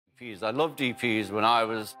EPs. I loved EPs. When I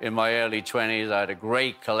was in my early 20s, I had a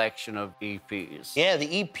great collection of EPs. Yeah,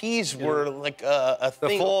 the EPs were like a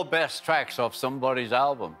thing. The 4 best tracks off somebody's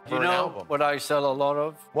album. Do you know what I sell a lot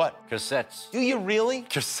of? What? Cassettes. Do you really?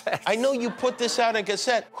 Cassettes. I know you put this out on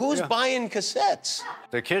cassette. Who's buying cassettes?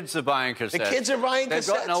 The kids are buying cassettes. The kids are buying cassettes?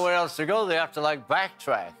 They've got nowhere else to go. They have to, like,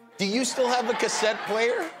 backtrack. Do you still have a cassette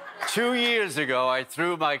player? 2 years ago, I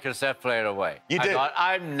threw my cassette player away. You did? I thought,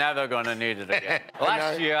 I'm never going to need it again.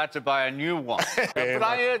 Last year, I had to buy a new one. But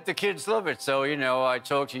I heard the kids love it. So, you know, I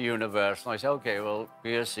talked to Universal. I said, OK, well,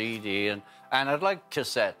 be a CD. And I'd like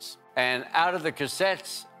cassettes. And out of the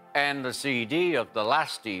cassettes and the CD of the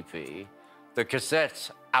last EP, the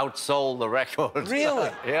cassettes outsold the records.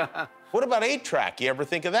 Really? Yeah. What about 8-track? You ever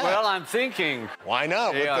think of that? Well, I'm thinking... Why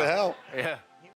not? What the hell? Yeah.